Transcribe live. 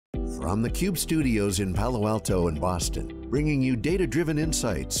from theCUBE studios in Palo Alto and Boston, bringing you data-driven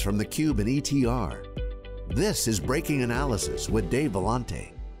insights from theCUBE and ETR. This is Breaking Analysis with Dave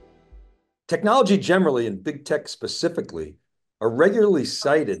Vellante. Technology generally, and big tech specifically, are regularly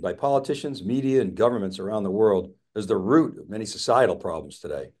cited by politicians, media, and governments around the world as the root of many societal problems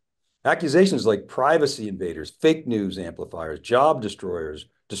today. Accusations like privacy invaders, fake news amplifiers, job destroyers,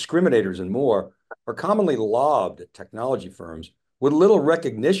 discriminators, and more are commonly lobbed at technology firms with little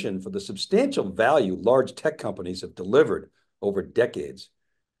recognition for the substantial value large tech companies have delivered over decades.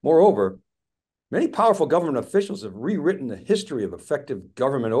 Moreover, many powerful government officials have rewritten the history of effective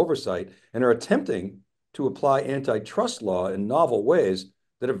government oversight and are attempting to apply antitrust law in novel ways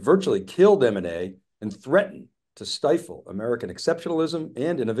that have virtually killed M&A and threatened to stifle American exceptionalism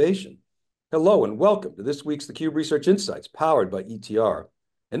and innovation. Hello and welcome to this week's theCUBE Research Insights powered by ETR.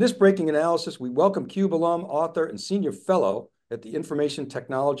 In this breaking analysis, we welcome CUBE alum, author, and senior fellow at the Information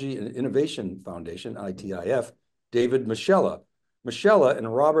Technology and Innovation Foundation, ITIF, David Moschella. Moschella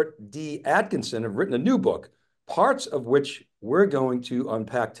and Robert D. Atkinson have written a new book, parts of which we're going to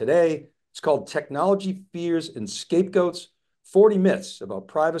unpack today. It's called Technology Fears and Scapegoats, 40 Myths About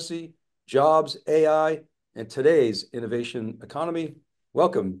Privacy, Jobs, AI, and Today's Innovation Economy.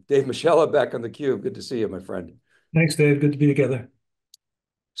 Welcome, Dave Moschella, back on theCUBE. Good to see you, my friend. Thanks, Dave. Good to be together.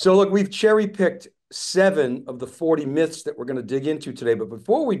 So look, we've cherry-picked 7 of the 40 myths that we're going to dig into today. But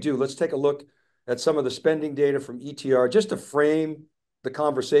before we do, let's take a look at some of the spending data from ETR, just to frame the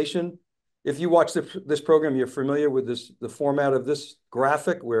conversation. If you watch this program, you're familiar with the format of this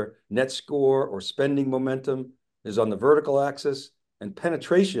graphic where net score or spending momentum is on the vertical axis and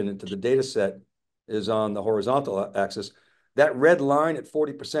penetration into the data set is on the horizontal axis. That red line at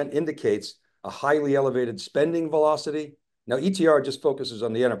 40% indicates a highly elevated spending velocity. Now, ETR just focuses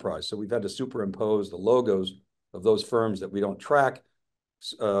on the enterprise, so we've had to superimpose the logos of those firms that we don't track,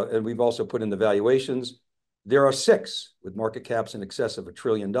 and we've also put in the valuations. There are 6 with market caps in excess of $1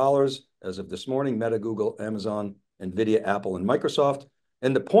 trillion as of this morning: Meta, Google, Amazon, NVIDIA, Apple, and Microsoft.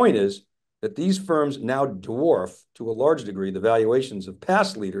 And the point is that these firms now dwarf, to a large degree, the valuations of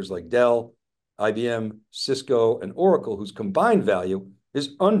past leaders like Dell, IBM, Cisco, and Oracle, whose combined value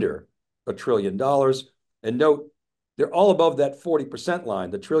is under $1 trillion. And note, they're all above that 40% line,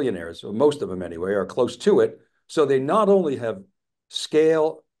 the trillionaires, or most of them anyway, are close to it. So they not only have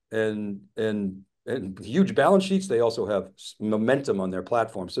scale and huge balance sheets, they also have momentum on their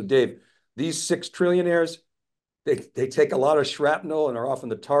platform. So Dave, these 6 trillionaires, they take a lot of shrapnel and are often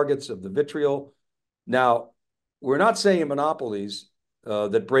the targets of the vitriol. Now, we're not saying monopolies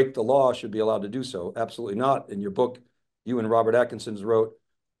that break the law should be allowed to do so. Absolutely not. In your book, you and Robert Atkinson wrote,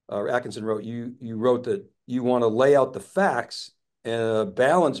 you wrote that you want to lay out the facts and a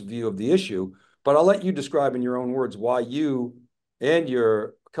balanced view of the issue, but I'll let you describe in your own words why you and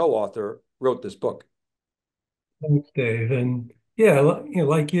your co-author wrote this book. Thanks, Dave. And yeah,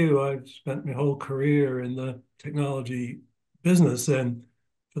 like you, I've spent my whole career in the technology business, and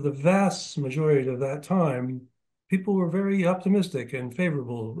for the vast majority of that time, people were very optimistic and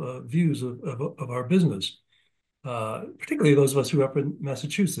favorable views of our business. Particularly those of us who grew up in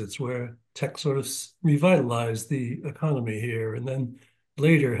Massachusetts, where tech sort of revitalized the economy here, and then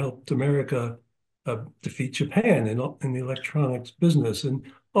later helped America defeat Japan in the electronics business, and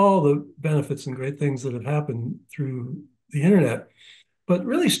all the benefits and great things that have happened through the internet. But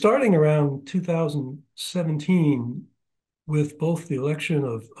really starting around 2017, with both the election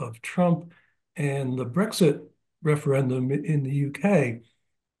of Trump and the Brexit referendum in the UK,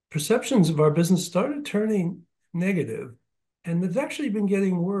 perceptions of our business started turning negative, and it's actually been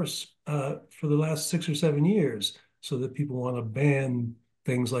getting worse for the last 6 or 7 years, so that people want to ban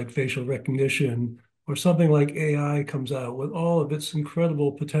things like facial recognition, or something like AI comes out with all of its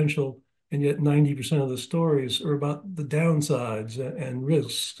incredible potential, and yet 90% of the stories are about the downsides and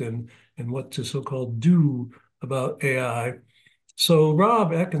risks and what to so-called do about AI. So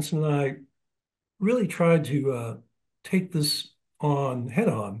Rob Atkinson and I really tried to take this on head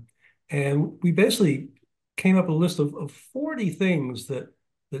on, and we basically came up with a list of 40 things that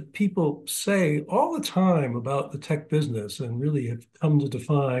people say all the time about the tech business and really have come to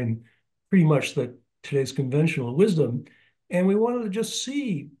define pretty much today's conventional wisdom. And we wanted to just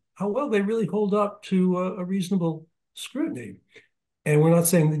see how well they really hold up to a reasonable scrutiny. And we're not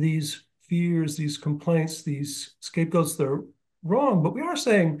saying that these fears, these complaints, these scapegoats, they're wrong, but we are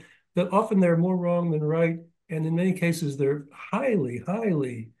saying that often they're more wrong than right. And in many cases, they're highly,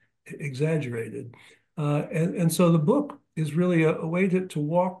 highly exaggerated. And so the book is really a way to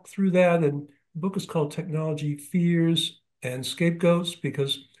walk through that. And the book is called Technology Fears and Scapegoats,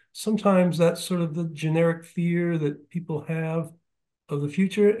 because sometimes that's sort of the generic fear that people have of the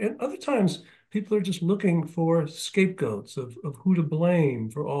future. And other times, people are just looking for scapegoats of who to blame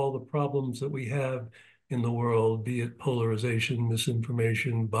for all the problems that we have in the world, be it polarization,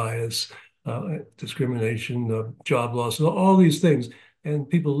 misinformation, bias, discrimination, job loss, all these things. And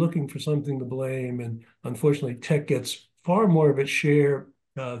people looking for something to blame. And unfortunately, tech gets far more of its share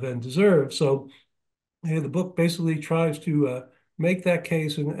than deserved. So the book basically tries to make that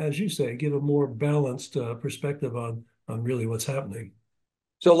case and, as you say, give a more balanced perspective on really what's happening.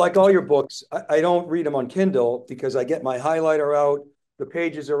 So like all your books, I don't read them on Kindle because I get my highlighter out. The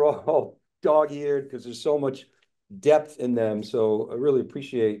pages are all dog-eared because there's so much depth in them. So I really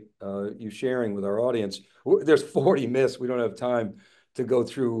appreciate you sharing with our audience. There's 40 myths. We don't have time to go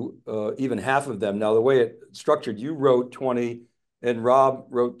through even half of them. Now, the way it's structured, you wrote 20 and Rob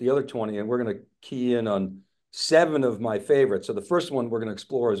wrote the other 20, and we're going to key in on 7 of my favorites. So the first one we're going to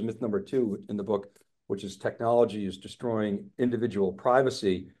explore is myth number 2 in the book, which is technology is destroying individual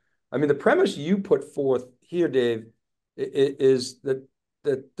privacy. I mean, the premise you put forth here, Dave, is that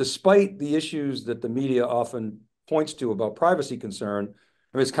despite the issues that the media often points to about privacy concern,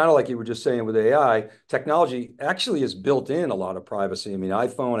 I mean, it's kind of like you were just saying with AI, technology actually is built in a lot of privacy. I mean,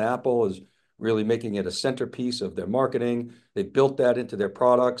 iPhone, Apple is really making it a centerpiece of their marketing. They built that into their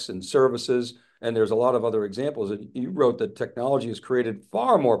products and services. And there's a lot of other examples. And you wrote that technology has created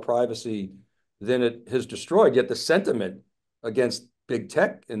far more privacy than it has destroyed. Yet the sentiment against big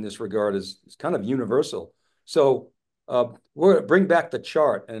tech in this regard is kind of universal. So we're going to bring back the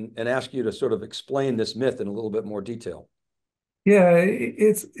chart and ask you to sort of explain this myth in a little bit more detail. Yeah,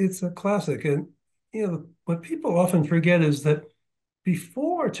 it's a classic. And what people often forget is that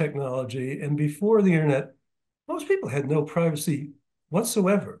before technology and before the internet, most people had no privacy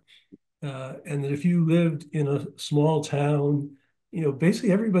whatsoever. And that if you lived in a small town,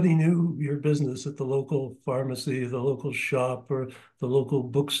 basically everybody knew your business at the local pharmacy, the local shop, or the local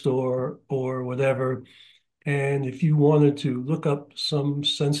bookstore, or whatever. And if you wanted to look up some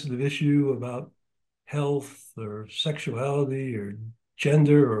sensitive issue about health or sexuality or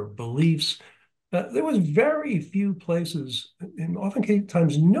gender or beliefs, there was very few places, and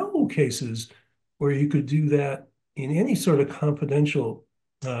oftentimes no cases, where you could do that in any sort of confidential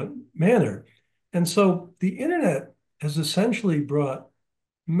manner. And so the internet has essentially brought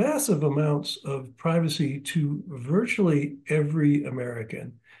massive amounts of privacy to virtually every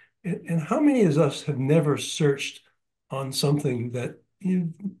American. And how many of us have never searched on something that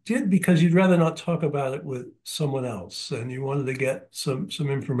you did because you'd rather not talk about it with someone else and you wanted to get some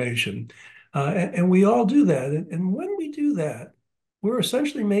information? And we all do that. And when we do that, we're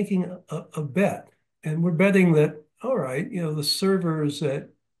essentially making a bet. And we're betting that, all right, the servers at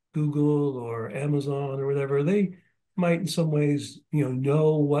Google or Amazon or whatever, they might in some ways,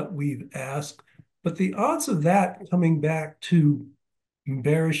 know what we've asked. But the odds of that coming back to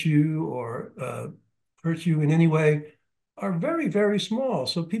embarrass you or hurt you in any way are very, very small.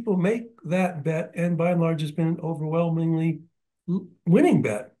 So people make that bet, and by and large, it's been an overwhelmingly winning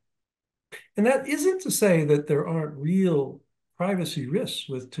bet. And that isn't to say that there aren't real privacy risks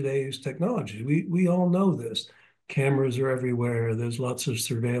with today's technology. We all know this. Cameras are everywhere. There's lots of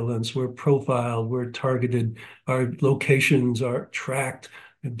surveillance. We're profiled. We're targeted. Our locations are tracked.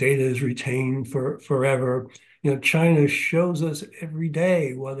 The data is retained for forever. China shows us every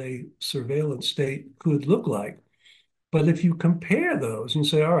day what a surveillance state could look like. But if you compare those and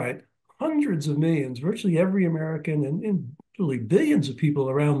say, all right, hundreds of millions, virtually every American and really billions of people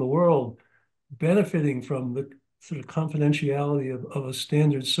around the world benefiting from the sort of confidentiality of a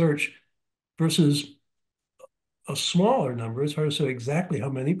standard search versus a smaller number, it's hard to say exactly how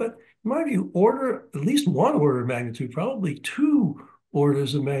many, but in my view, at least one order of magnitude, probably 2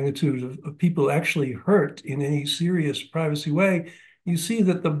 orders of magnitude of people actually hurt in any serious privacy way, you see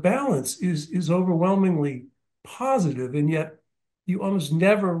that the balance is overwhelmingly positive, and yet you almost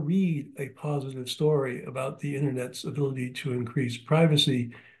never read a positive story about the internet's ability to increase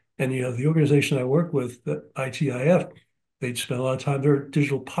privacy. And the organization I work with, the ITIF, they spend a lot of time, they're a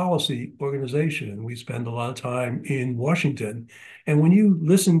digital policy organization, and we spend a lot of time in Washington. And when you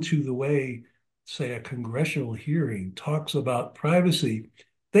listen to the way, say, a congressional hearing talks about privacy,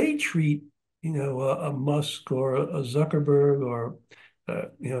 they treat, a Musk or a Zuckerberg or,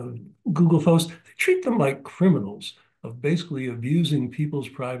 Google folks, they treat them like criminals of basically abusing people's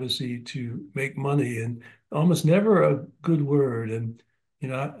privacy to make money, and almost never a good word. And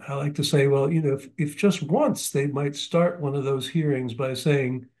I like to say, well, if just once they might start one of those hearings by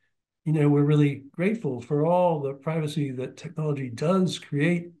saying, we're really grateful for all the privacy that technology does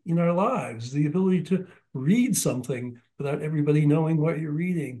create in our lives, the ability to read something without everybody knowing what you're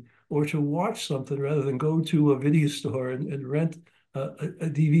reading, or to watch something rather than go to a video store and rent a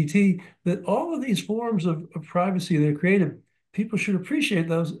DVT, that all of these forms of privacy that are created, people should appreciate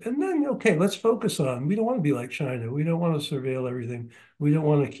those. And then, okay, let's focus on, we don't want to be like China. We don't want to surveil everything. We don't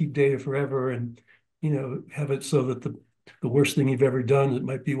want to keep data forever and, have it so that the worst thing you've ever done, it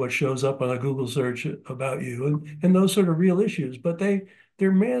might be what shows up on a Google search about you, and those sort of real issues. But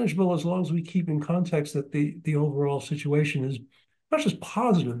they're manageable as long as we keep in context that the overall situation is not just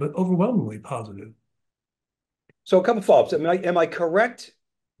positive, but overwhelmingly positive. So a couple follow-ups. Am I correct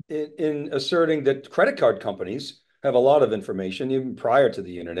in asserting that credit card companies have a lot of information, even prior to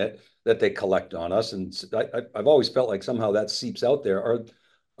the internet, that they collect on us? And I've always felt like somehow that seeps out there.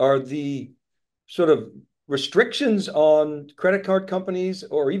 Are the sort of restrictions on credit card companies,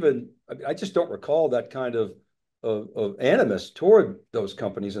 or even, I just don't recall that kind of animus toward those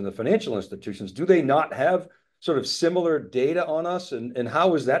companies and the financial institutions. Do they not have sort of similar data on us? And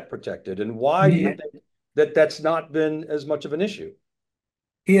how is that protected? And why do you think that that's not been as much of an issue?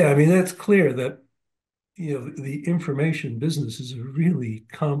 Yeah, I mean, that's clear that the information business is a really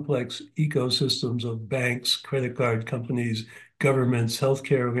complex ecosystems of banks, credit card companies, governments,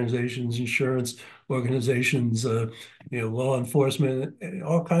 healthcare organizations, insurance organizations, law enforcement,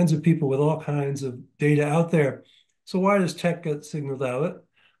 all kinds of people with all kinds of data out there. So why does tech get signaled out?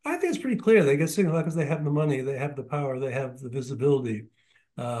 I think it's pretty clear. They get signaled out because they have the money, they have the power, they have the visibility.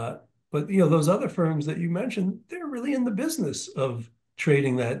 But those other firms that you mentioned, they're really in the business of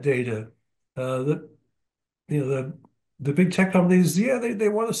trading that data. The big tech companies, yeah, they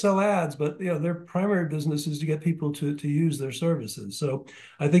want to sell ads, but their primary business is to get people to use their services. So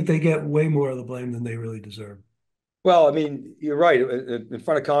I think they get way more of the blame than they really deserve. Well, I mean, you're right. In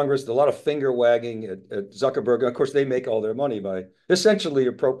front of Congress, a lot of finger wagging at Zuckerberg. Of course, they make all their money by essentially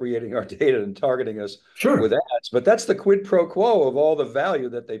appropriating our data and targeting us with Sure. ads. But that's the quid pro quo of all the value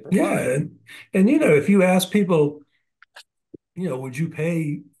that they Yeah, provide. and if you ask people, would you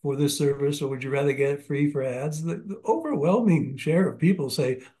pay for this service or would you rather get it free for ads? The overwhelming share of people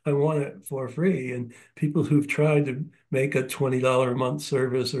say, I want it for free. And people who've tried to make a $20 a month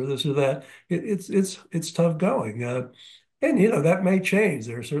service or this or that, it's tough going. And that may change.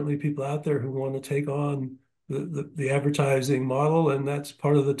 There are certainly people out there who want to take on the advertising model, and that's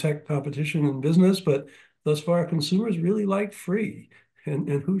part of the tech competition in business. But thus far, consumers really like free, and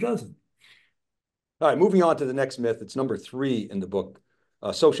who doesn't? All right, moving on to the next myth. It's number 3 in the book.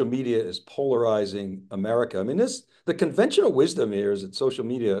 Social media is polarizing America. I mean, the conventional wisdom here is that social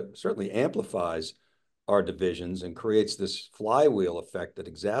media certainly amplifies our divisions and creates this flywheel effect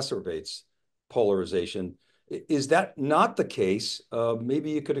that exacerbates polarization. Is that not the case?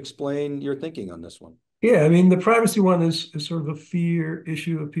 Maybe you could explain your thinking on this one. Yeah, I mean, the privacy one is sort of a fear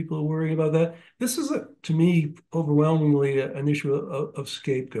issue of people worrying about that. This is, to me, overwhelmingly an issue of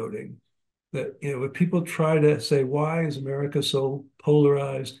scapegoating. That, if people try to say, why is America so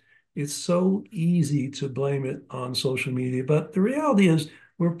polarized? It's so easy to blame it on social media. But the reality is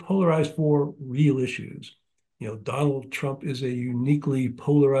we're polarized for real issues. Donald Trump is a uniquely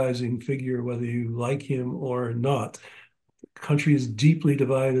polarizing figure, whether you like him or not. Country is deeply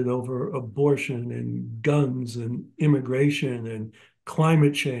divided over abortion and guns and immigration and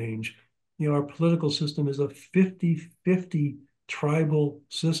climate change. Our political system is a 50-50 tribal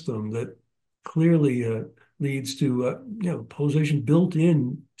system that clearly leads to polarization built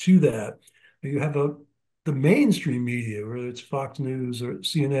in to that. You have the mainstream media, whether it's Fox News or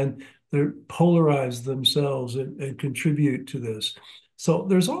CNN, they're polarized themselves and contribute to this. So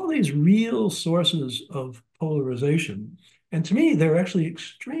there's all these real sources of polarization. And to me, they're actually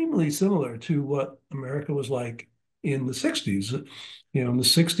extremely similar to what America was like in the 60s. In the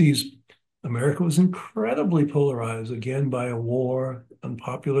 60s, America was incredibly polarized, again, by a war,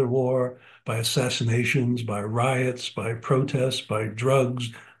 unpopular war, by assassinations, by riots, by protests, by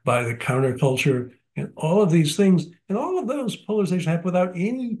drugs, by the counterculture, and all of these things. And all of those polarizations happened without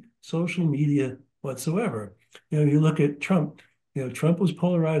any social media whatsoever. You look at Trump. Trump was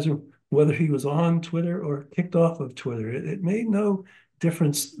polarizing whether he was on Twitter or kicked off of Twitter. It made no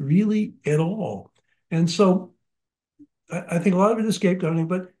difference really at all. And so I think a lot of it is scapegoating,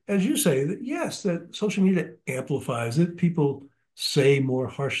 but as you say, that yes, that social media amplifies it. People say more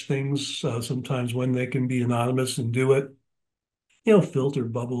harsh things sometimes when they can be anonymous and do it. Filter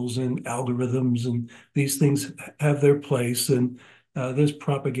bubbles and algorithms and these things have their place. And there's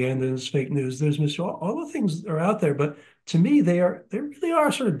propaganda, there's fake news, there's mystery. All the things are out there, but to me, they really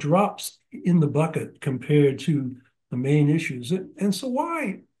are sort of drops in the bucket compared to the main issues. And so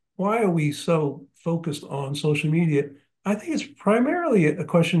why are we so focused on social media? I think it's primarily a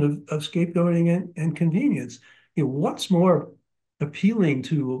question of scapegoating and convenience. What's more appealing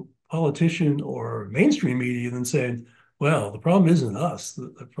to a politician or mainstream media than saying, well, the problem isn't us.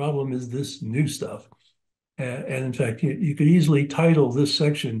 The problem is this new stuff. And in fact, you could easily title this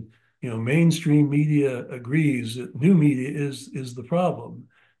section, mainstream media agrees that new media is the problem.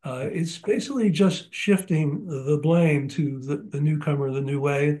 It's basically just shifting the blame to the newcomer the new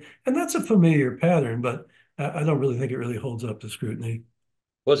way. And that's a familiar pattern, but I don't really think it really holds up to scrutiny.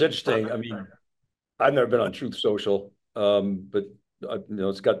 Well, it's interesting. I mean, I've never been on Truth Social, but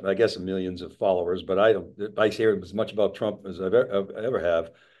it's got, I guess, millions of followers. But I hear as much about Trump as I ever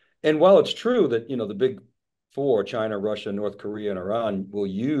have. And while it's true that the big four, China, Russia, North Korea, and Iran, will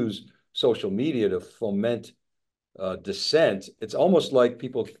use social media to foment dissent, it's almost like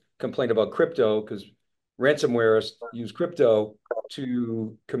people complain about crypto because ransomwares use crypto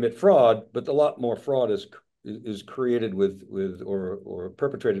to commit fraud, but a lot more fraud is created with or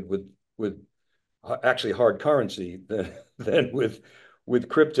perpetrated with actually hard currency than with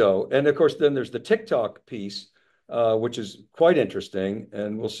crypto. And of course, then there's the TikTok piece, which is quite interesting,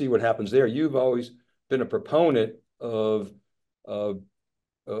 and we'll see what happens there. You've always been a proponent of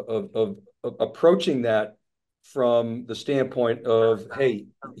approaching that from the standpoint of, hey,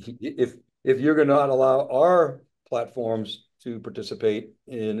 if you're going to not allow our platforms to participate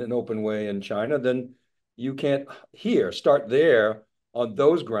in an open way in China, then you can't start there on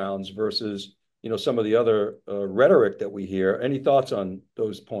those grounds versus some of the other rhetoric that we hear. Any thoughts on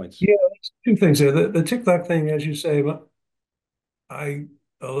those points? Yeah, two things there. The TikTok thing, as you say,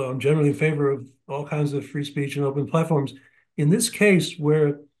 although I'm generally in favor of all kinds of free speech and open platforms, in this case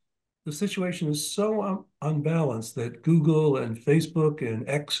where the situation is so unbalanced that Google and Facebook and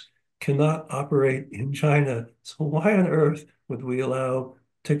X cannot operate in China, so why on earth would we allow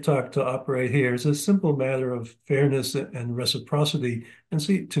TikTok to operate here? It's a simple matter of fairness and reciprocity. And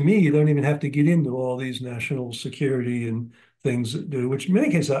see, to me, you don't even have to get into all these national security and things that do, which in many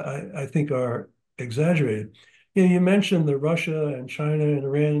cases I think are exaggerated. You mentioned the Russia and China and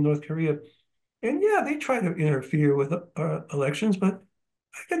Iran and North Korea. And yeah, they try to interfere with our elections, but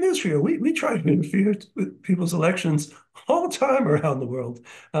I got news for you. We try to interfere with people's elections all the time around the world.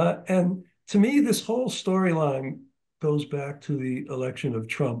 And to me, this whole storyline goes back to the election of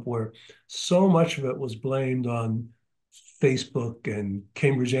Trump, where so much of it was blamed on Facebook and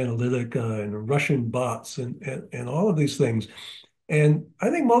Cambridge Analytica and Russian bots and all of these things. And I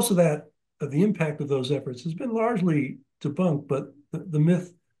think most of the impact of those efforts has been largely debunked, but the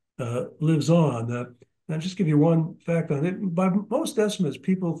myth lives on. I'll just give you one fact on it. By most estimates,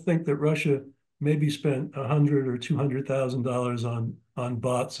 people think that Russia maybe spent $100,000 or $200,000 on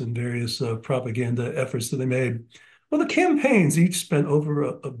bots and various propaganda efforts that they made. Well, the campaigns each spent over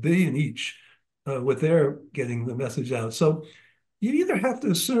a billion each with their getting the message out. So you either have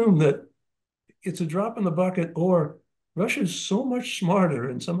to assume that it's a drop in the bucket, or Russia is so much smarter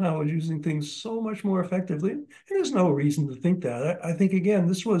and somehow is using things so much more effectively. And there's no reason to think that. I think, again,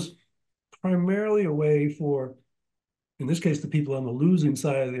 this was primarily a way for, in this case, the people on the losing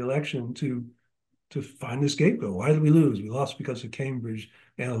side of the election to find a scapegoat. Why did we lose? We lost because of Cambridge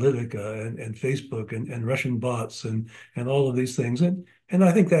Analytica and Facebook and Russian bots and all of these things. And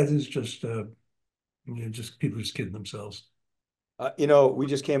I think that is just people just kidding themselves. We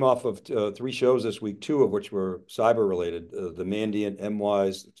just came off of 3 shows this week, 2 of which were cyber related. The Mandiant,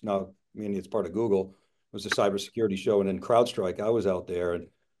 MWise, it's now Mandiant, it's part of Google. It was a cybersecurity show, and then CrowdStrike. I was out there,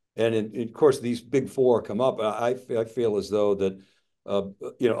 and of course these big 4 come up. I feel as though that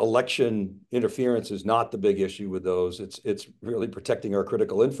election interference is not the big issue with those. It's really protecting our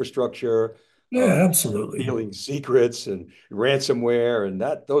critical infrastructure. Yeah, absolutely. Stealing secrets and ransomware, and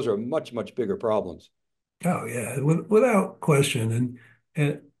those are much bigger problems. Oh yeah, without question,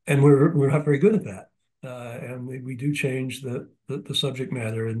 and we're not very good at that, and we do change the subject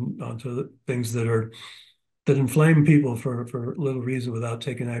matter and onto the things that inflame people for little reason without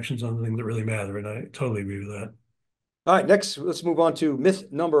taking actions on the things that really matter, and I totally agree with that. All right, next, let's move on to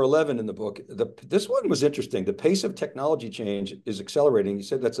myth number 11 in the book. This one was interesting. The pace of technology change is accelerating. You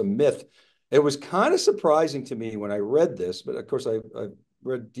said that's a myth. It was kind of surprising to me when I read this, but of course I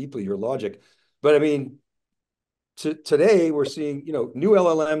read deeply your logic. But I mean, today we're seeing, new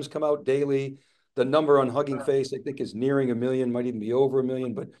LLMs come out daily. The number on Hugging Face, I think, is nearing 1 million, might even be over 1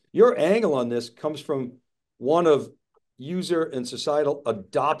 million. But your angle on this comes from one of user and societal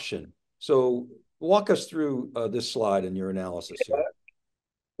adoption. So walk us through this slide and your analysis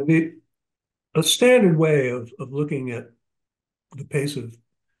here. A standard way of looking at the pace of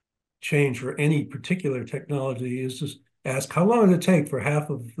change for any particular technology is to ask, how long did it take for half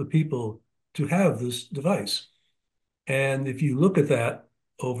of the people to have this device? And if you look at that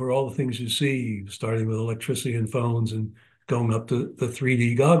over all the things you see, starting with electricity and phones and going up to the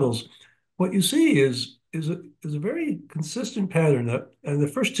 3D goggles, what you see is is a very consistent pattern. And the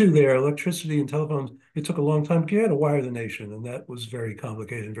first two there, electricity and telephones, it took a long time because you had to wire the nation, and that was very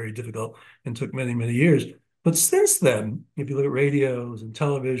complicated and very difficult and took many, many years. But since then, if you look at radios and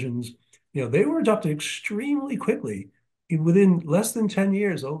televisions, they were adopted extremely quickly. Within less than 10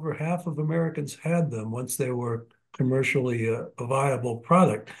 years, over half of Americans had them once they were commercially a viable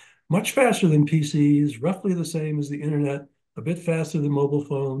product. Much faster than PCs, roughly the same as the internet, a bit faster than mobile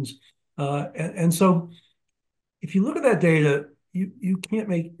phones. And so if you look at that data, you can't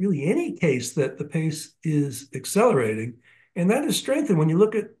make really any case that the pace is accelerating. And that is strengthened when you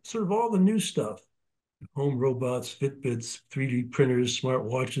look at sort of all the new stuff: home robots, Fitbits, 3D printers, smart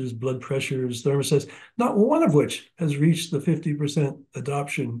watches, blood pressures, thermostats, not one of which has reached the 50%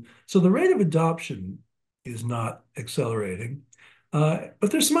 adoption. So the rate of adoption is not accelerating. But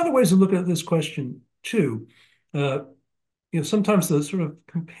there's some other ways to look at this question too. Sometimes the sort of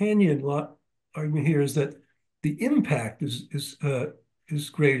companion argument here is that the impact is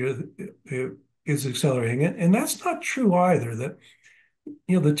greater, is accelerating, and that's not true either. That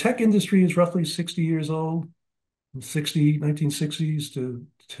the tech industry is roughly 60 years old, 1960s to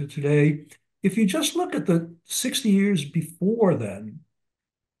today. If you just look at the 60 years before then,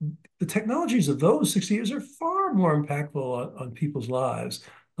 the technologies of those 60 years are far more impactful on people's lives.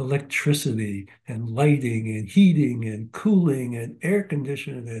 Electricity and lighting and heating and cooling and air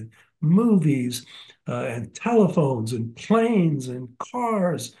conditioning and movies and telephones and planes and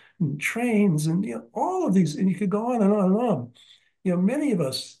cars and trains and all of these, and you could go on and on and on. Many of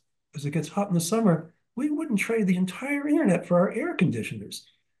us, as it gets hot in the summer, we wouldn't trade the entire internet for our air conditioners.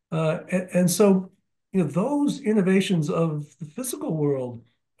 And so, those innovations of the physical world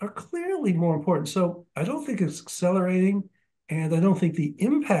are clearly more important. So I don't think it's accelerating, and I don't think the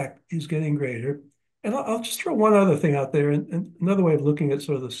impact is getting greater. And I'll just throw one other thing out there, and another way of looking at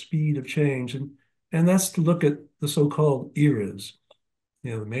sort of the speed of change, and that's to look at the so-called eras.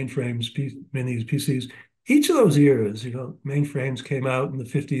 The mainframes, minis, PCs. Each of those eras, mainframes came out in the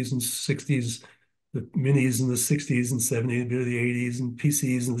 50s and 60s, the minis in the 60s and 70s, the 80s, and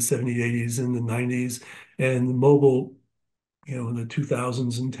PCs in the 70s, 80s, and the 90s, and the mobile, in the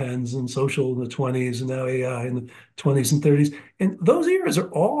 2000s and 10s, and social in the 20s, and now AI in the 20s and 30s. And those eras are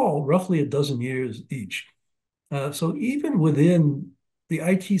all roughly a dozen years each. So even within the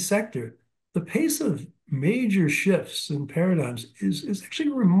IT sector, the pace of major shifts and paradigms is actually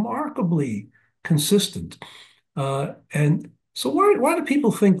remarkably consistent. And so why do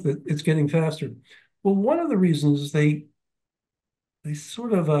people think that it's getting faster? Well, one of the reasons is they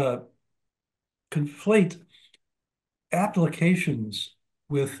sort of conflate applications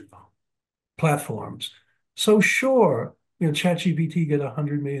with platforms. So sure, ChatGPT get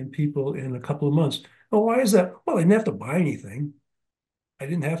 100 million people in a couple of months. Well, why is that? Well, I didn't have to buy anything. I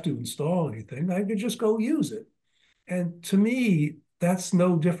didn't have to install anything. I could just go use it. And to me, that's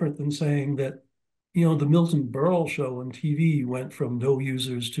no different than saying that, the Milton Berle show on TV went from no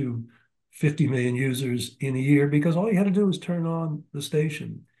users to 50 million users in a year because all you had to do was turn on the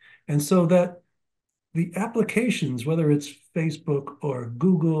station. And so that the applications, whether it's Facebook or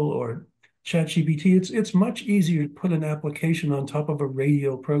Google or ChatGPT, it's much easier to put an application on top of a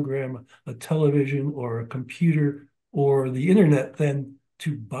radio program, a television, or a computer, or the internet than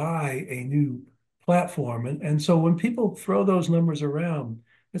to buy a new platform. And so when people throw those numbers around,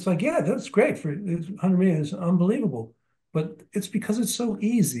 it's like, yeah, that's great. For 100 million is unbelievable. But it's because it's so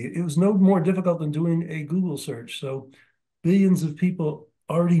easy. It was no more difficult than doing a Google search. So billions of people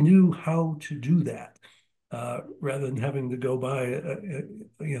already knew how to do that. Rather than having to go buy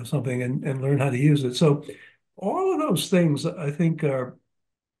something and learn how to use it. So all of those things, I think, are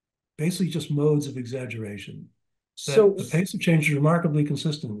basically just modes of exaggeration. So the pace of change is remarkably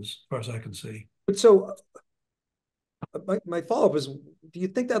consistent as far as I can see. But so my follow-up is, do you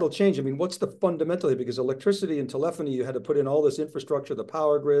think that'll change? I mean, what's the fundamentally, because electricity and telephony, you had to put in all this infrastructure, the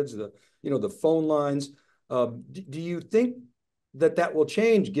power grids, the phone lines. Do you think that will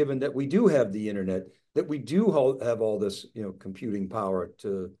change, given that we do have the internet, that we do have all this, computing power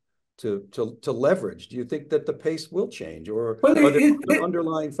to leverage? Do you think that the pace will change, or are there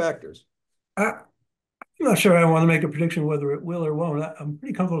underlying factors? I'm not sure I want to make a prediction whether it will or won't. I'm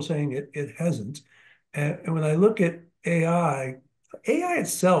pretty comfortable saying it hasn't. And when I look at AI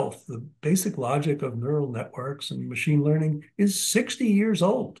itself, the basic logic of neural networks and machine learning is 60 years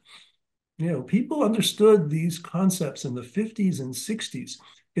old. People understood these concepts in the 50s and 60s.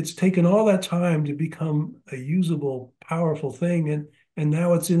 It's taken all that time to become a usable, powerful thing. And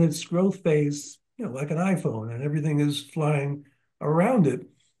now it's in its growth phase, like an iPhone, and everything is flying around it.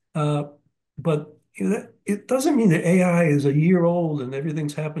 But it doesn't mean that AI is a year old and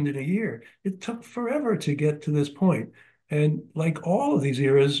everything's happened in a year. It took forever to get to this point. And like all of these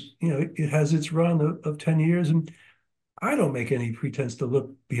eras, it has its run of 10 years. And I don't make any pretense to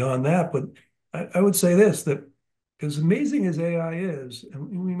look beyond that. But I would say this, that as amazing as AI is,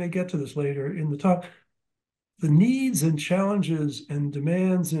 and we may get to this later in the talk, the needs and challenges and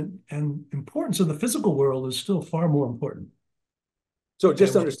demands and importance of the physical world is still far more important. So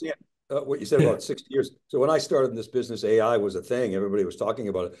just to understand what you said Yeah. about 60 years. So when I started in this business, AI was a thing. Everybody was talking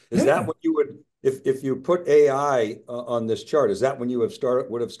about it. Is Yeah. that what you would, if you put AI on this chart, is that when you would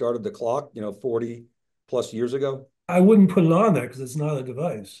have started the clock, 40 plus years ago? I wouldn't put it on there because it's not a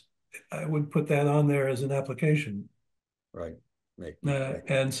device. I would put that on there as an application. Right.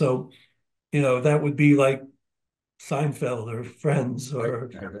 And so, that would be like Seinfeld or Friends or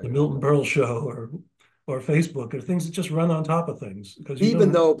Right. the Milton Berle Show or Facebook or things that just run on top of things. Because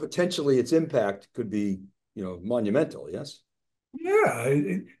Even though potentially its impact could be, monumental, yes? Yeah.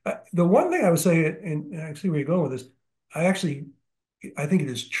 The one thing I would say, and I see where you're going with this, I think it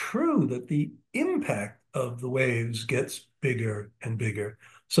is true that the impact of the waves gets bigger and bigger.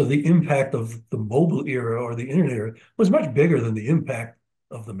 So the impact of the mobile era or the internet era was much bigger than the impact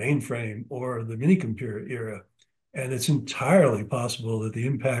of the mainframe or the minicomputer era. And it's entirely possible that the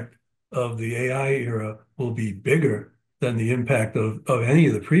impact of the AI era will be bigger than the impact of any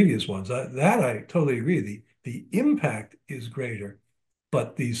of the previous ones. That I totally agree. The impact is greater,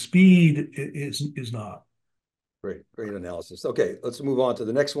 but the speed is not. Great analysis. Okay, let's move on to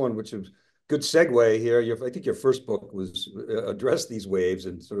the next one, which is good segue here. I think your first book was addressed these waves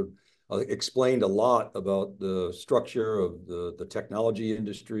and sort of explained a lot about the structure of the technology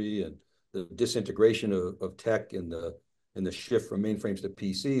industry and the disintegration of tech and the shift from mainframes to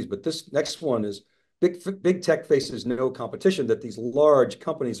PCs. But this next one is big tech faces no competition, that these large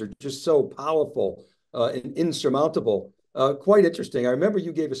companies are just so powerful and insurmountable. Quite interesting. I remember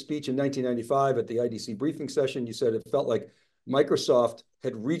you gave a speech in 1995 at the IDC briefing session. You said it felt like Microsoft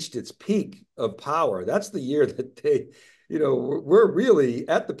had reached its peak of power. That's the year that they, we're really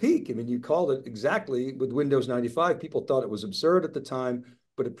at the peak. I mean, you called it exactly with Windows 95. People thought it was absurd at the time,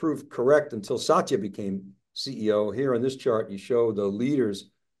 but it proved correct until Satya became CEO. Here on this chart, you show the leaders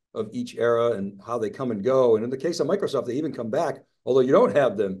of each era and how they come and go. And in the case of Microsoft, they even come back, although you don't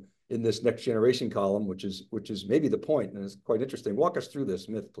have them in this next generation column, which is maybe the point, and it's quite interesting. Walk us through this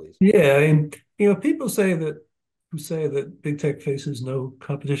myth, please. Yeah, and people who say that big tech faces no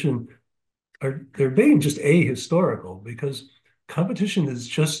competition they're being just ahistorical, because competition is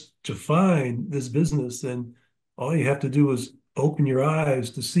just to find this business, and all you have to do is open your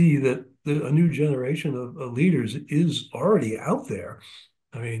eyes to see that a new generation of leaders is already out there.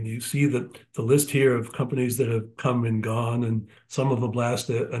 I mean, you see that the list here of companies that have come and gone, and some of them last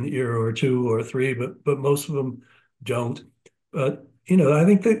an era or two or three, but most of them don't. But I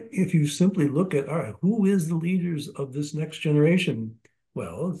think that if you simply look at, all right, who is the leaders of this next generation?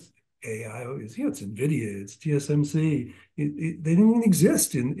 Well, it's AI, it's NVIDIA, it's TSMC. They didn't even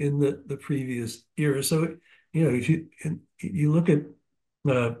exist in the previous era. So, if you look at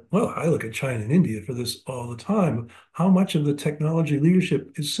I look at China and India for this all the time. How much of the technology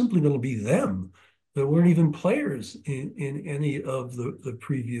leadership is simply going to be them? There weren't even players in any of the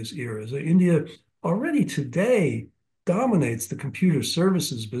previous eras. India already today dominates the computer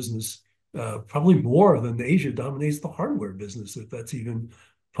services business, probably more than Asia dominates the hardware business, if that's even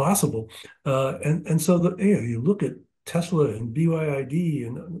possible. And so you look at Tesla and BYD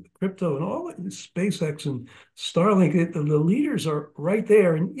and crypto and all that, SpaceX and Starlink, the leaders are right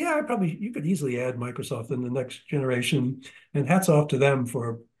there. And yeah, you could easily add Microsoft in the next generation. And hats off to them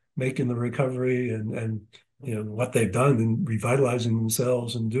for making the recovery and what they've done in revitalizing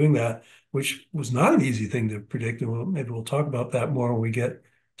themselves and doing that, which was not an easy thing to predict. And maybe we'll talk about that more when we get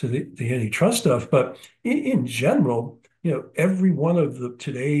to the antitrust stuff. But in general, every one of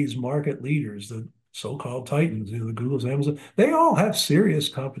today's market leaders, the so-called titans, the Googles, Amazon, they all have serious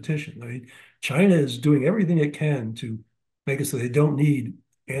competition. I mean, China is doing everything it can to make it so they don't need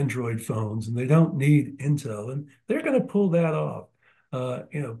Android phones and they don't need Intel, and they're going to pull that off.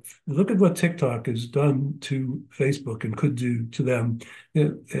 Look at what TikTok has done to Facebook and could do to them.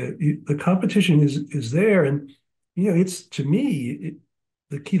 The competition is there, and it's, to me,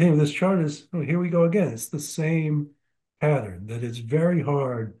 the key thing of this chart is, here we go again. It's the same pattern, that it's very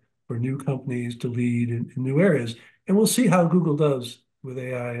hard for new companies to lead in new areas. And we'll see how Google does with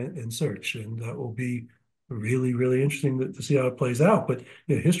AI and search. And that will be really, really interesting to see how it plays out. But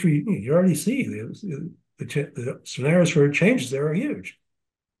history, you already see the scenarios for changes there are huge.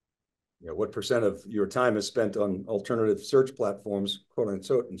 What percent of your time is spent on alternative search platforms, quote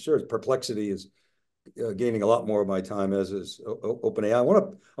unquote, and search? Perplexity is gaining a lot more of my time, as is OpenAI. I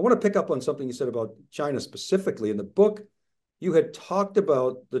want to pick up on something you said about China specifically. In the book, you had talked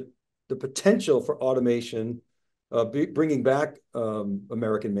about the potential for automation, bringing back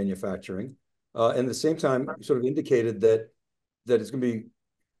American manufacturing, and at the same time, you sort of indicated that it's going to be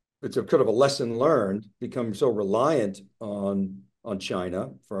it's a kind of a lesson learned, become so reliant on China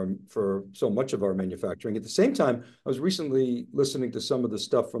for so much of our manufacturing. At the same time, I was recently listening to some of the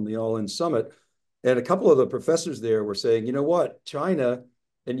stuff from the All In Summit, and a couple of the professors there were saying, you know what, China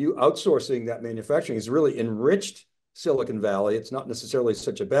and you outsourcing that manufacturing has really enriched Silicon Valley. It's not necessarily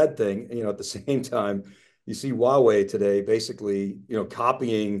such a bad thing. You know, at the same time, you see Huawei today basically,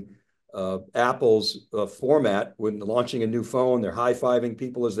 copying Apple's format when launching a new phone. They're high-fiving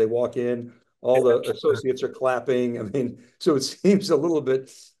people as they walk in. All the associates are clapping. I mean, so it seems a little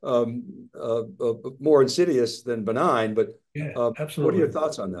bit more insidious than benign. But Yeah, what are absolutely. your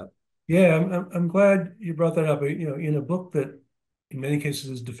thoughts on that? Yeah, I'm glad you brought that up. In a book that in many cases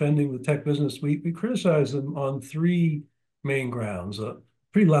is defending the tech business, we criticize them on three main grounds. A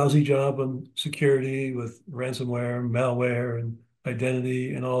pretty lousy job on security with ransomware, malware, and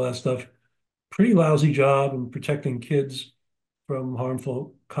identity and all that stuff. Pretty lousy job in protecting kids from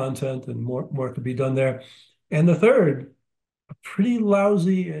harmful content, and more could be done there. And the third, a pretty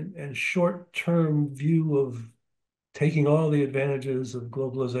lousy and short-term view of taking all the advantages of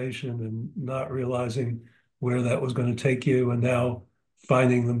globalization and not realizing where that was going to take you, and now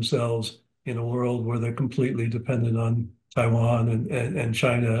finding themselves in a world where they're completely dependent on Taiwan and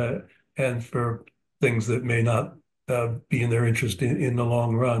China, and for things that may not be in their interest in the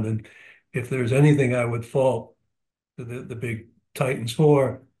long run. And if there's anything I would fault the big Titans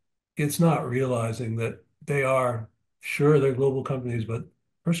for, it's not realizing that they are, sure, they're global companies, but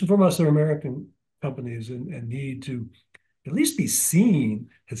first and foremost, they're American companies, and need to at least be seen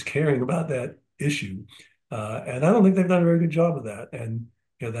as caring about that issue. And I don't think they've done a very good job of that. And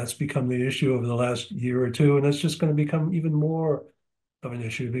that's become the issue over the last year or two, and it's just going to become even more of an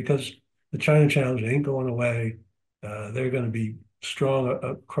issue because the China challenge ain't going away. They're going to be strong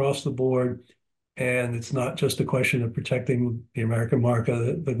across the board. And it's not just a question of protecting the American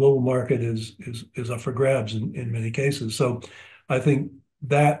market. The global market is up for grabs in many cases. So I think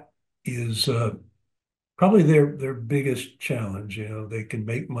that is probably their biggest challenge. They can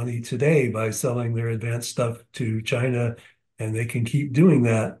make money today by selling their advanced stuff to China, and they can keep doing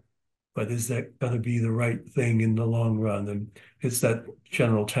that. But is that going to be the right thing in the long run? And it's that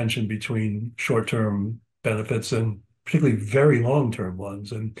general tension between short-term benefits and particularly very long-term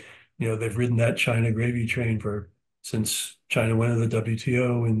ones. And they've ridden that China gravy train since China went to the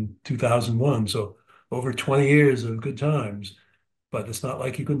WTO in 2001. So over 20 years of good times, but it's not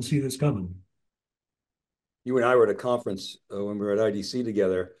like you couldn't see this coming. You and I were at a conference when we were at IDC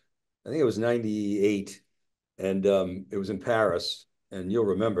together. I think it was 98, and it was in Paris. And you'll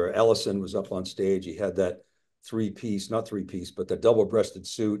remember Ellison was up on stage. He had that not three-piece, but the double-breasted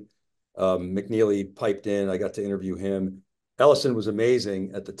suit. McNeely piped in. I got to interview him. Ellison was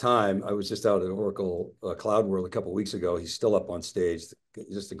amazing at the time. I was just out at Oracle Cloud World a couple of weeks ago. He's still up on stage.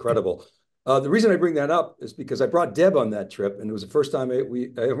 Just incredible. The reason I bring that up is because I brought Deb on that trip, and it was the first time I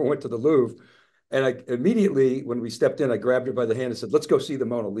ever went to the Louvre. And I immediately, when we stepped in, I grabbed her by the hand and said, let's go see the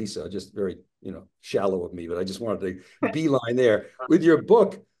Mona Lisa. Just very, shallow of me, but I just wanted to beeline there. With your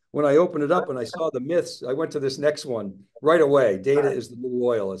book, when I opened it up and I saw the myths, I went to this next one right away. Data is the new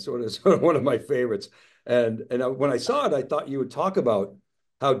oil. It's sort of one of my favorites. And when I saw it, I thought you would talk about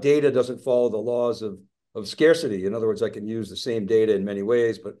how data doesn't follow the laws of scarcity. In other words, I can use the same data in many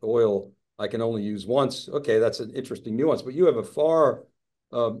ways, but oil I can only use once. Okay, that's an interesting nuance, but you have a far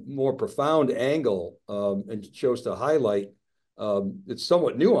more profound angle and chose to highlight. It's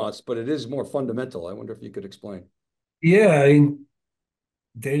somewhat nuanced, but it is more fundamental. I wonder if you could explain. Yeah, I mean,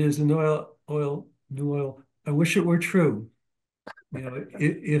 data is the new oil. I wish it were true.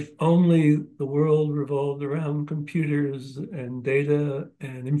 If only the world revolved around computers and data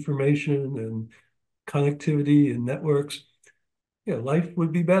and information and connectivity and networks, life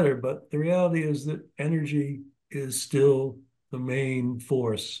would be better. But the reality is that energy is still the main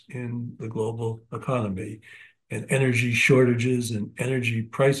force in the global economy. And energy shortages and energy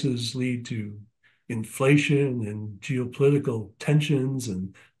prices lead to inflation and geopolitical tensions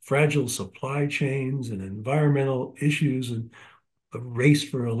and fragile supply chains and environmental issues and the race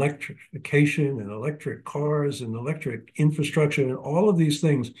for electrification and electric cars and electric infrastructure and all of these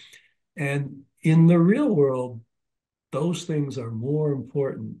things. And in the real world, those things are more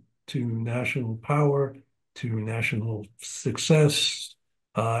important to national power, to national success,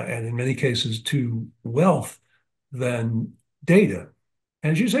 and in many cases to wealth than data.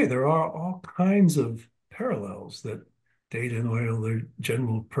 And as you say, there are all kinds of parallels that data and oil, their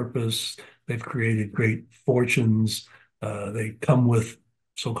general purpose, they've created great fortunes. They come with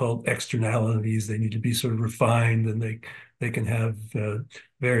so-called externalities. They need to be sort of refined, and they can have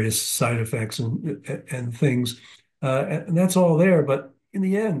various side effects and things. And that's all there. But in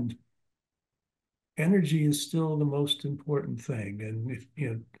the end, energy is still the most important thing. And if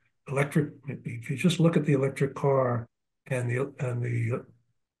if you just look at the electric car and the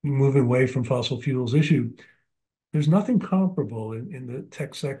moving away from fossil fuels issue, there's nothing comparable in the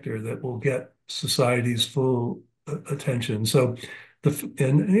tech sector that will get society's full attention. So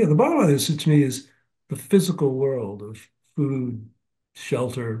the bottom line is, to me, is the physical world of food,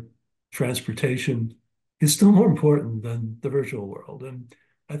 shelter, transportation is still more important than the virtual world. And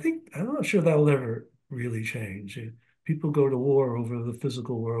I'm not sure that'll ever really change. People go to war over the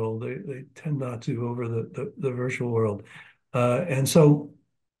physical world. They tend not to over the virtual world. And so,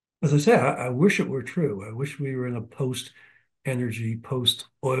 as I say, I wish it were true. I wish we were in a post-energy,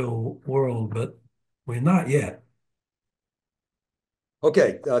 post-oil world, but we're not yet.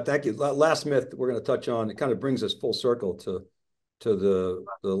 Okay, thank you. Last myth we're going to touch on, it kind of brings us full circle to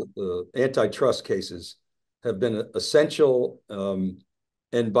the antitrust cases have been essential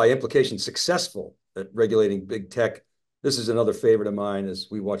and by implication successful at regulating big tech. This is another favorite of mine as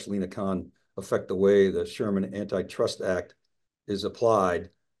we watch Lina Khan affect the way the Sherman Antitrust Act is applied.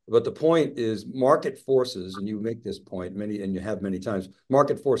 But the point is market forces, and you make this point and you have many times,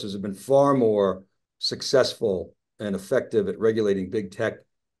 market forces have been far more successful and effective at regulating big tech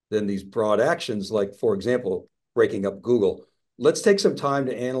than these broad actions, like, for example, breaking up Google. Let's take some time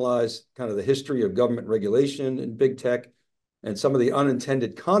to analyze kind of the history of government regulation in big tech and some of the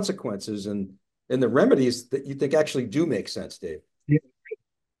unintended consequences and the remedies that you think actually do make sense, Dave. Yeah.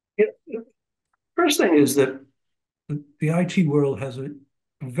 First thing is that the IT world has a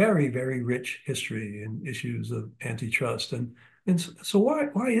very, very rich history in issues of antitrust. And so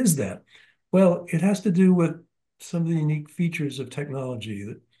why is that? Well, it has to do with some of the unique features of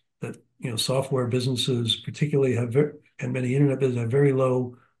technology that software businesses particularly have, and many internet businesses have very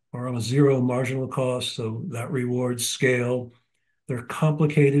low or almost zero marginal cost, so that rewards scale. They're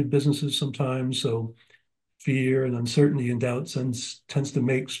complicated businesses sometimes, so fear and uncertainty and doubt tends to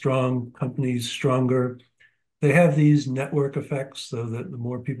make strong companies stronger. They have these network effects, so that the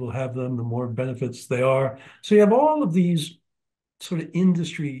more people have them, the more benefits they are. So you have all of these sort of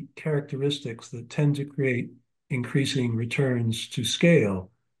industry characteristics that tend to create increasing returns to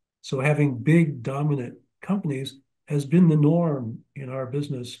scale. So having big dominant companies has been the norm in our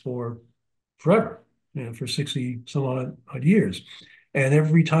business for forever, for 60 some odd years. And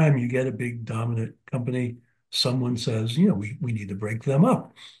every time you get a big dominant company, someone says, we need to break them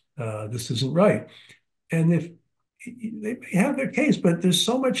up. This isn't right. And if they may have their case, but there's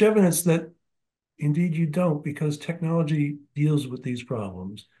so much evidence that indeed you don't, because technology deals with these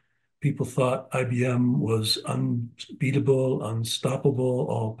problems. People thought IBM was unbeatable, unstoppable,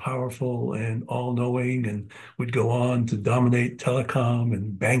 all-powerful, and all-knowing, and would go on to dominate telecom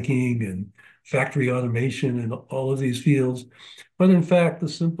and banking and factory automation and all of these fields. But in fact, the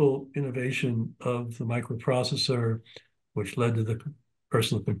simple innovation of the microprocessor, which led to the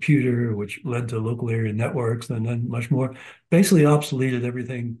personal computer, which led to local area networks, and then much more, basically obsoleted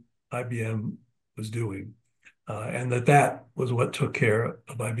everything IBM was doing. And that was what took care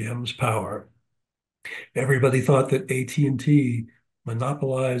of IBM's power. Everybody thought that AT&T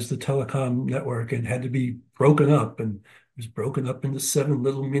monopolized the telecom network and had to be broken up, and it was broken up into 7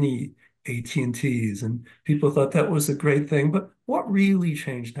 little mini AT&Ts, and people thought that was a great thing. But what really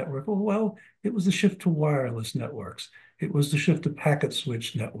changed network? Well, it was the shift to wireless networks. It was the shift to packet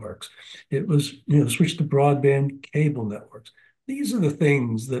switch networks. It was the switch to broadband cable networks. These are the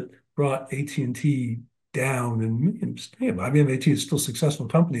things that brought AT&T down, and IBM, AT is still successful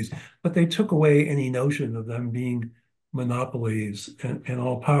companies, but they took away any notion of them being monopolies and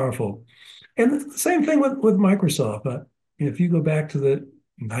all powerful. And the same thing with Microsoft. If you go back to the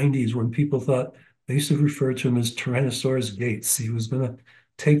 90s, when people thought, they used to refer to him as Tyrannosaurus Gates. He was going to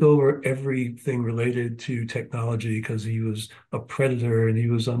take over everything related to technology because he was a predator and he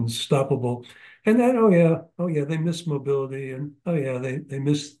was unstoppable. And then, oh yeah, they missed mobility, and oh yeah, they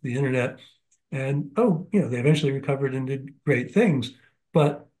missed the internet. And they eventually recovered and did great things.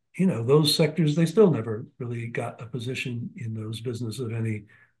 But those sectors, they still never really got a position in those businesses of any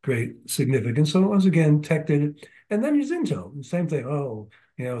great significance. So once again, tech did it. And then there's Intel, the same thing.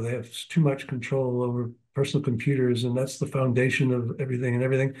 They have too much control over personal computers, and that's the foundation of everything and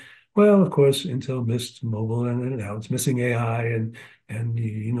everything. Well, of course, Intel missed mobile, and now it's missing AI, and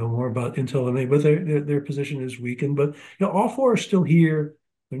you know more about Intel than me, but their position is weakened. But all four are still here.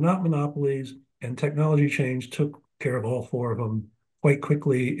 They're not monopolies, and technology change took care of all four of them quite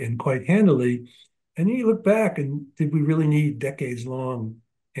quickly and quite handily. And then you look back, and did we really need decades-long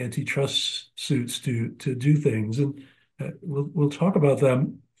antitrust suits to do things? And we'll talk about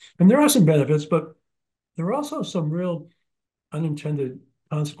them. And there are some benefits, but there are also some real unintended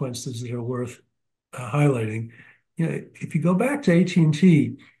consequences that are worth highlighting. If you go back to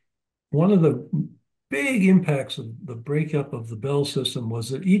AT&T, one of the big impacts of the breakup of the Bell system was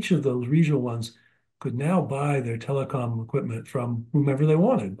that each of those regional ones could now buy their telecom equipment from whomever they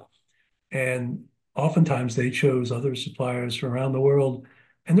wanted. And oftentimes they chose other suppliers from around the world.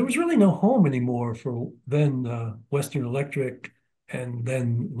 And there was really no home anymore for then Western Electric and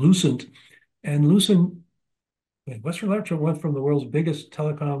then Lucent. And Western Electric went from the world's biggest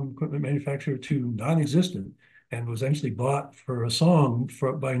telecom equipment manufacturer to non-existent and was eventually bought for a song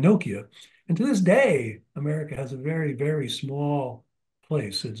by Nokia. And to this day, America has a very, very small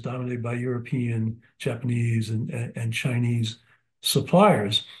place. It's dominated by European, Japanese, and Chinese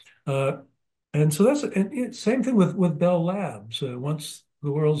suppliers. And so same thing with Bell Labs. Once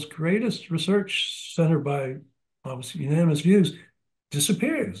the world's greatest research center by obviously unanimous views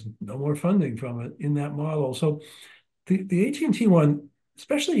disappears. No more funding from it in that model. So the AT&T one,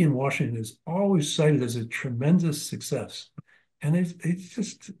 especially in Washington, is always cited as a tremendous success. And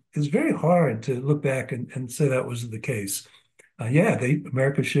it's very hard to look back and say that was the case.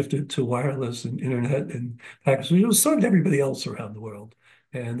 America shifted to wireless and internet and packaging. It was so did everybody else around the world,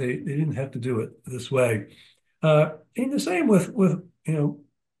 and they didn't have to do it this way. And the same with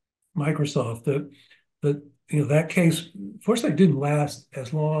Microsoft. That case, fortunately, didn't last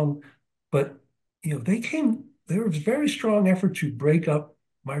as long, but there was a very strong effort to break up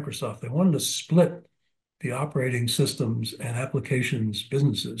Microsoft. They wanted to split the operating systems and applications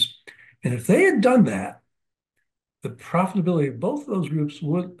businesses. And if they had done that, the profitability of both of those groups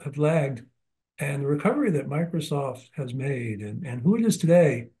would have lagged. And the recovery that Microsoft has made and who it is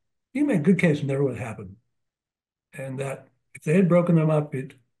today, you make a good case never would have happened. And that if they had broken them up,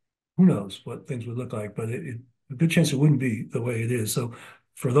 who knows what things would look like, but a good chance it wouldn't be the way it is. So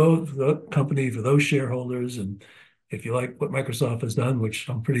for the company, for those shareholders, and if you like what Microsoft has done, which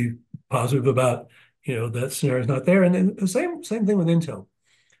I'm pretty positive about, that scenario is not there. And then the same thing with Intel.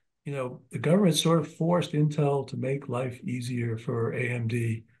 The government sort of forced Intel to make life easier for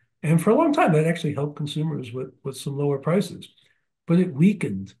AMD. And for a long time, that actually helped consumers with some lower prices. But it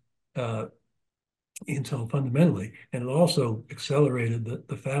weakened Intel fundamentally, and it also accelerated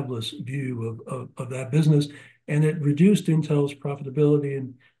the fabless view of that business, and it reduced Intel's profitability,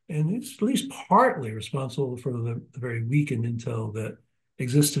 and it's at least partly responsible for the very weakened Intel that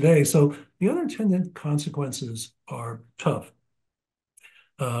exists today. So the unintended consequences are tough.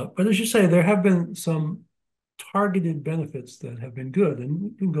 But as you say, there have been some targeted benefits that have been good, and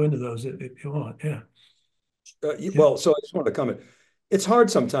we can go into those if you want. Yeah. Well, so I just wanted to comment. It's hard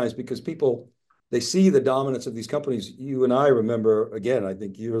sometimes because they see the dominance of these companies. You and I remember, again, I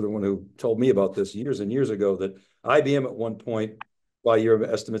think you're the one who told me about this years and years ago, that IBM at one point, by your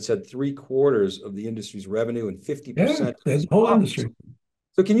estimates, had 3/4 of the industry's revenue and 50%. There's the whole industry.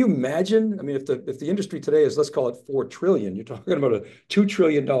 So can you imagine? I mean, if the industry today is, let's call it 4 trillion, you're talking about a $2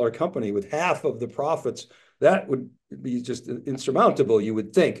 trillion company with half of the profits. That would be just insurmountable, you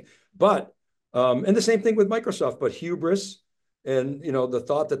would think. But and the same thing with Microsoft, but hubris and the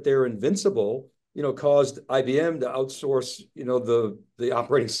thought that they're invincible, caused IBM to outsource, the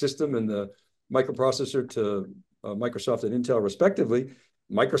operating system and the microprocessor to Microsoft and Intel respectively.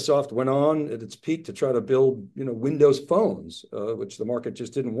 Microsoft went on at its peak to try to build, Windows phones, which the market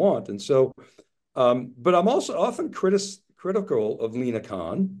just didn't want. And so, but I'm also often critical of Lina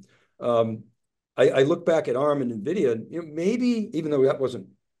Khan. I look back at ARM and NVIDIA, maybe even though that wasn't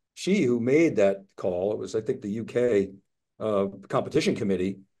she who made that call, it was, I think, the UK competition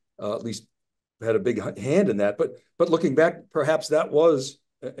committee, at least had a big hand in that. But looking back, perhaps that was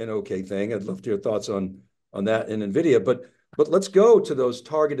an okay thing. I'd love to hear thoughts on that in NVIDIA. But let's go to those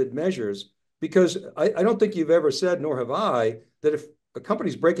targeted measures, because I don't think you've ever said, nor have I, that if a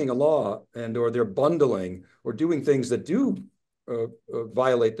company's breaking a law or they're bundling or doing things that do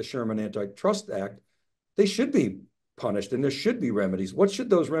violate the Sherman Antitrust Act, they should be punished and there should be remedies. What should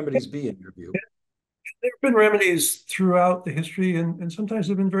those remedies be in your view? There have been remedies throughout the history, and sometimes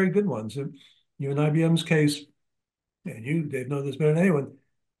they've been very good ones. In IBM's case, and you, Dave, know this better than anyone,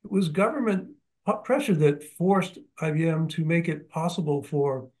 it was government pressure that forced IBM to make it possible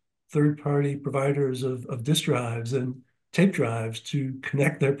for third-party providers of disk drives and tape drives to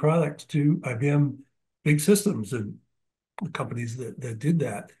connect their product to IBM big systems and the companies that did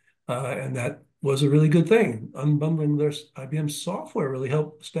that. And that was a really good thing. Unbundling their IBM software really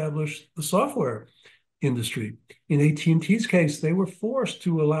helped establish the software industry. In AT&T's case, they were forced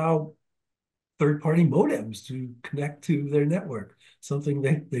to allow third-party modems to connect to their network, something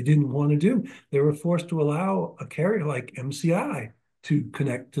they didn't want to do. They were forced to allow a carrier like MCI to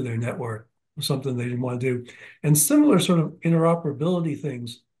connect to their network, something they didn't want to do. And similar sort of interoperability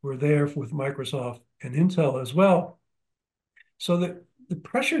things were there with Microsoft and Intel as well. So that the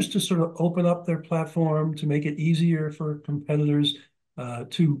pressures to sort of open up their platform, to make it easier for competitors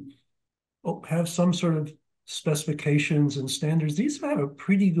to have some sort of specifications and standards, these have a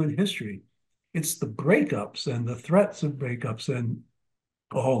pretty good history. It's the breakups and the threats of breakups and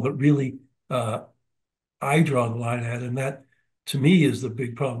all that really I draw the line at. And that, to me, is the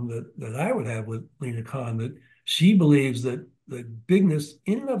big problem that I would have with Lina Khan, that she believes that bigness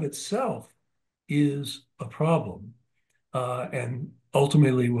in and of itself is a problem and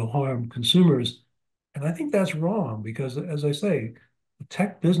ultimately will harm consumers. And I think that's wrong because, as I say, the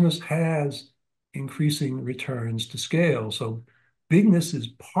tech business has increasing returns to scale. So bigness is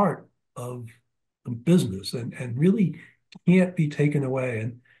part of the business and really can't be taken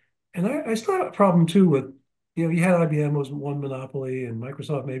away. And I still have a problem too with, you had IBM was one monopoly and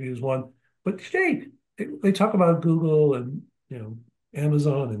Microsoft maybe was one, but today they talk about Google and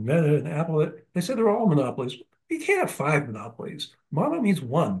Amazon and Meta and Apple. They say they're all monopolies. You can't have 5 monopolies. Mono means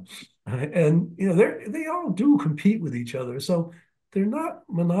one, and they all do compete with each other. So they're not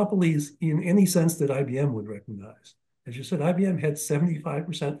monopolies in any sense that IBM would recognize. As you said, IBM had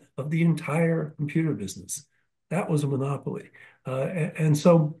 75% of the entire computer business. That was a monopoly. And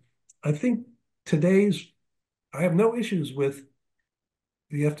so I think I have no issues with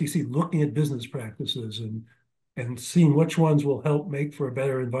the FTC looking at business practices and seeing which ones will help make for a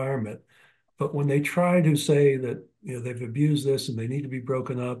better environment. But when they try to say that they've abused this and they need to be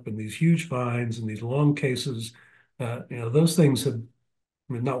broken up and these huge fines and these long cases, those things have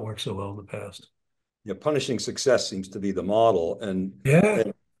not worked so well in the past. Punishing success seems to be the model. And yeah.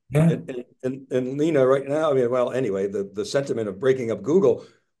 And Lina, right now, anyway, the sentiment of breaking up Google,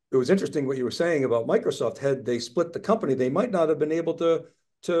 it was interesting what you were saying about Microsoft. Had they split the company, they might not have been able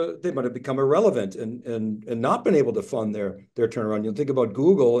they might have become irrelevant and not been able to fund their turnaround. You think about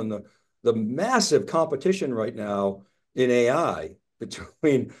Google and the massive competition right now in AI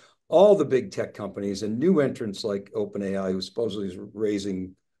between all the big tech companies and new entrants like OpenAI, who supposedly is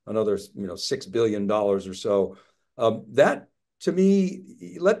raising another $6 billion or so. That, to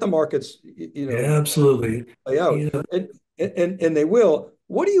me, let the markets absolutely play out. And they will.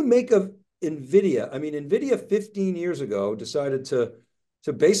 What do you make of NVIDIA? I mean, NVIDIA 15 years ago decided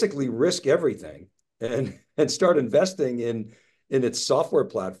to basically risk everything and start investing in its software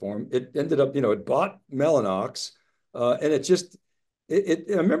platform. It ended up, it bought Mellanox, and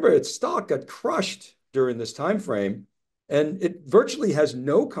I remember its stock got crushed during this time frame, and it virtually has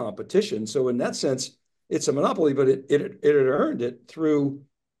no competition. So in that sense, it's a monopoly, but it had earned it through,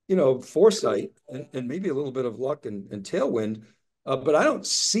 foresight and maybe a little bit of luck and tailwind. But I don't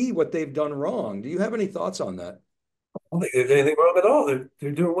see what they've done wrong. Do you have any thoughts on that? I don't think there's anything wrong at all.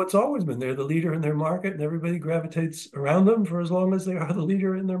 They're doing what's always been. They're the leader in their market, and everybody gravitates around them for as long as they are the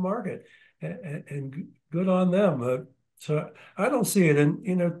leader in their market. And good on them. So I don't see it.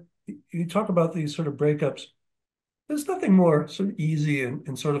 And you talk about these sort of breakups. There's nothing more sort of easy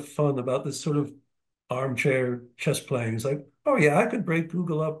and sort of fun about this sort of armchair chess playing. It's like, oh yeah, I could break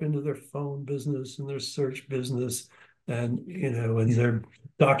Google up into their phone business and their search business and and their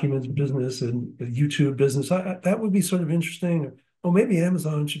documents business and the YouTube business. That would be sort of interesting. Or maybe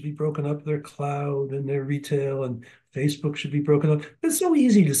Amazon should be broken up, their cloud and their retail, and Facebook should be broken up. It's so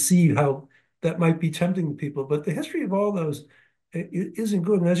easy to see how that might be tempting to people, but the history of all those isn't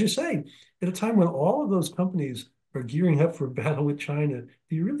good. And as you say, at a time when all of those companies are gearing up for battle with China,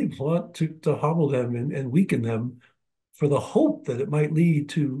 do you really want to hobble them and weaken them for the hope that it might lead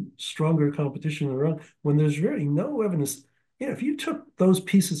to stronger competition around when there's really no evidence? If you took those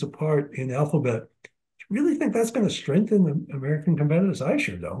pieces apart in Alphabet, do you really think that's going to strengthen the American competitors? I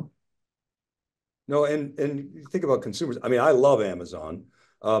sure don't. No, and you think about consumers. I mean, I love Amazon.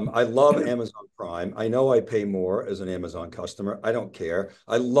 I love Amazon Prime. I know I pay more as an Amazon customer. I don't care.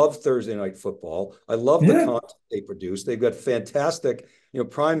 I love Thursday Night Football. I love the content they produce. They've got fantastic,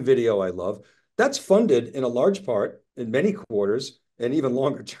 Prime Video I love. That's funded in a large part, in many quarters, and even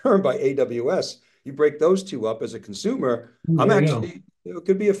longer term by AWS. You break those two up as a consumer, I'm actually,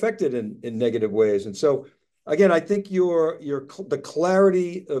 could be affected in negative ways. And so, again, I think the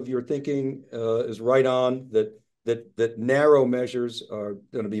clarity of your thinking is right on, that that narrow measures are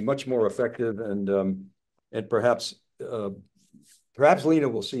going to be much more effective, and perhaps Lena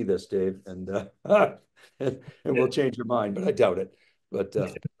will see this, Dave, and we'll change your mind, but I doubt it. But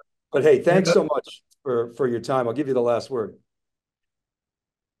hey, thanks so much for your time. I'll give you the last word.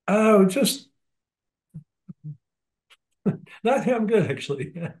 Oh, just I'm good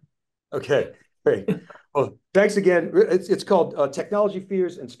actually. Okay, great. Well, thanks again. It's called Technology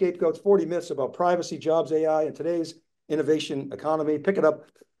Fears and Scapegoats: 40 Myths About Privacy, Jobs, AI, and Today's Innovation Economy. Pick it up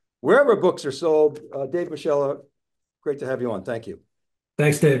wherever books are sold. Dave Moschella, great to have you on. Thank you.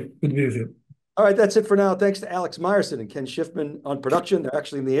 Thanks, Dave. Good to be with you. All right, that's it for now. Thanks to Alex Meyerson and Ken Schiffman on production. They're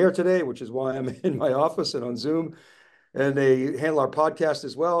actually in the air today, which is why I'm in my office and on Zoom. And they handle our podcast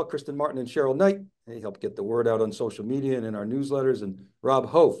as well. Kristen Martin and Cheryl Knight. They help get the word out on social media and in our newsletters. And Rob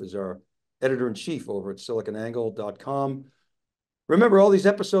Hof is our editor-in-chief over at SiliconANGLE.com. Remember, all these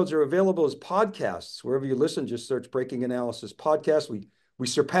episodes are available as podcasts. Wherever you listen, just search Breaking Analysis Podcast. We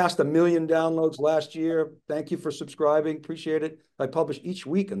surpassed 1 million downloads last year. Thank you for subscribing. Appreciate it. I publish each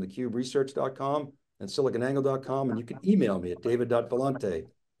week on thecuberesearch.com and SiliconANGLE.com. And you can email me at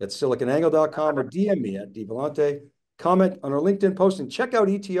david.vellante@SiliconANGLE.com or DM me at dvellante. Comment on our LinkedIn post and check out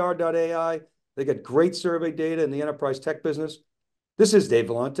ETR.ai. They got great survey data in the enterprise tech business. This is Dave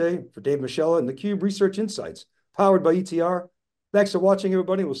Vellante for Dave Moschella and theCUBE Research Insights, powered by ETR. Thanks for watching,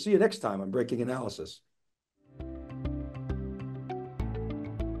 everybody. We'll see you next time on Breaking Analysis.